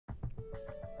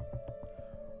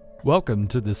Welcome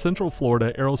to the Central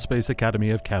Florida Aerospace Academy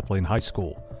of Kathleen High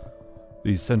School.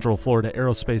 The Central Florida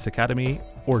Aerospace Academy,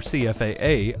 or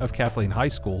CFAA, of Kathleen High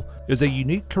School is a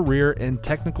unique career and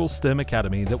technical STEM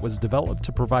academy that was developed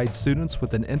to provide students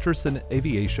with an interest in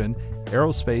aviation,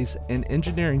 aerospace, and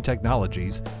engineering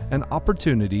technologies an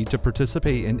opportunity to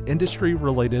participate in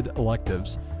industry-related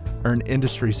electives, earn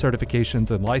industry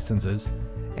certifications and licenses,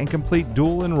 and complete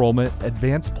dual enrollment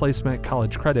advanced placement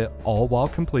college credit, all while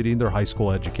completing their high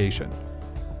school education.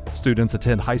 Students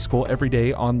attend high school every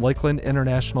day on Lakeland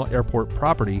International Airport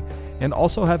property and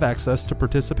also have access to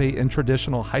participate in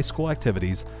traditional high school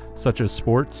activities such as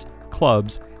sports,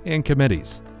 clubs, and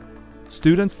committees.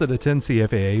 Students that attend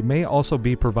CFAA may also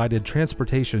be provided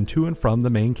transportation to and from the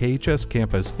main KHS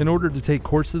campus in order to take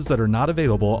courses that are not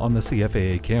available on the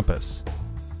CFAA campus.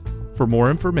 For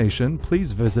more information,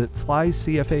 please visit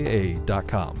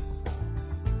flycfaa.com.